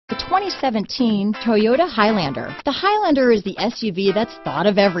2017 Toyota Highlander. The Highlander is the SUV that's thought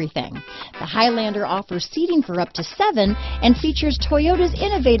of everything. The Highlander offers seating for up to 7 and features Toyota's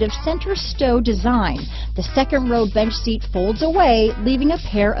innovative center stow design. The second row bench seat folds away, leaving a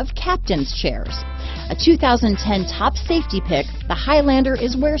pair of captain's chairs. A 2010 top safety pick, the Highlander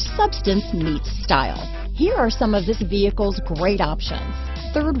is where substance meets style. Here are some of this vehicle's great options: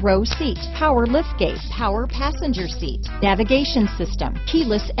 third row seat, power liftgate, power passenger seat, navigation system,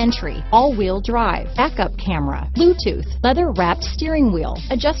 keyless entry, all-wheel drive, backup camera, Bluetooth, leather-wrapped steering wheel,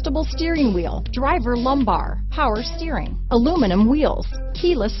 adjustable steering wheel, driver lumbar, power steering, aluminum wheels,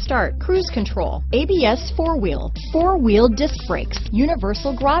 keyless start, cruise control, ABS four-wheel disc brakes,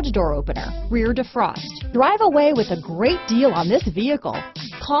 universal garage door opener, rear defrost. Drive away with a great deal on this vehicle.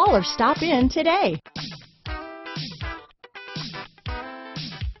 Call or stop in today.